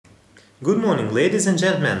Good morning, ladies and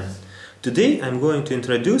gentlemen. Today I'm going to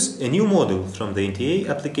introduce a new module from the ETA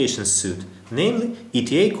application suite, namely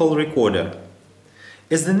ETA Call Recorder.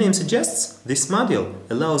 As the name suggests, this module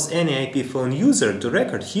allows any IP phone user to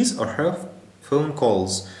record his or her phone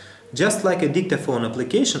calls, just like a dictaphone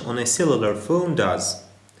application on a cellular phone does.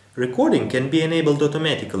 Recording can be enabled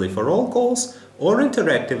automatically for all calls or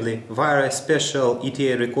interactively via a special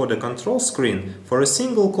ETA recorder control screen for a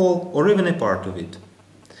single call or even a part of it.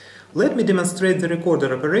 Let me demonstrate the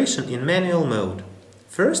recorder operation in manual mode.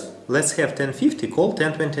 First, let's have 1050 call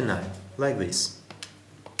 1029, like this.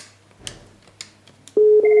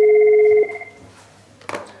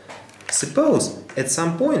 Suppose, at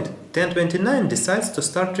some point, 1029 decides to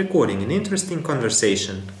start recording an interesting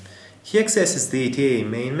conversation. He accesses the ETA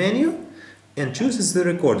main menu and chooses the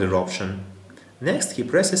recorder option. Next, he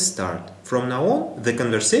presses start. From now on, the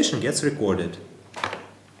conversation gets recorded.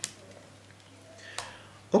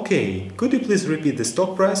 Okay, could you please repeat the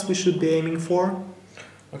stock price we should be aiming for?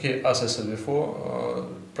 Okay, as I said before,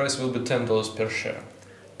 price will be $10 per share.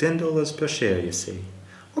 $10 per share, you say?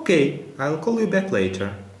 Okay, I'll call you back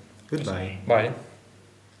later. Goodbye. Bye.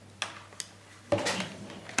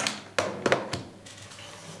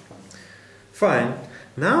 Fine.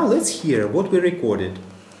 Now let's hear what we recorded.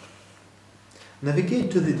 Navigate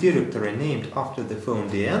to the directory named after the phone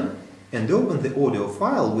DN and open the audio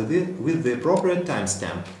file with the appropriate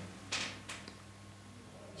timestamp.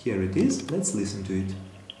 Here it is. Let's listen to it.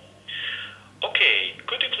 Okay,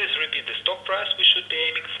 could you please repeat the stock price we should be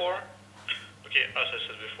aiming for? Okay, as I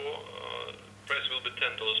said before, price will be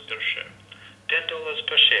 $10 per share. $10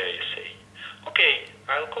 per share, you say? Okay,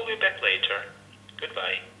 I'll call you back later.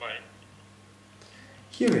 Goodbye. Bye.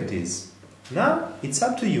 Here it is. Now it's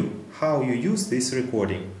up to you how you use this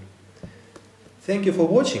recording. Thank you for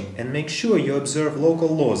watching, and make sure you observe local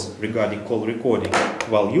laws regarding call recording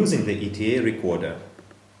while using the ETA recorder.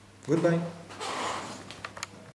 Goodbye.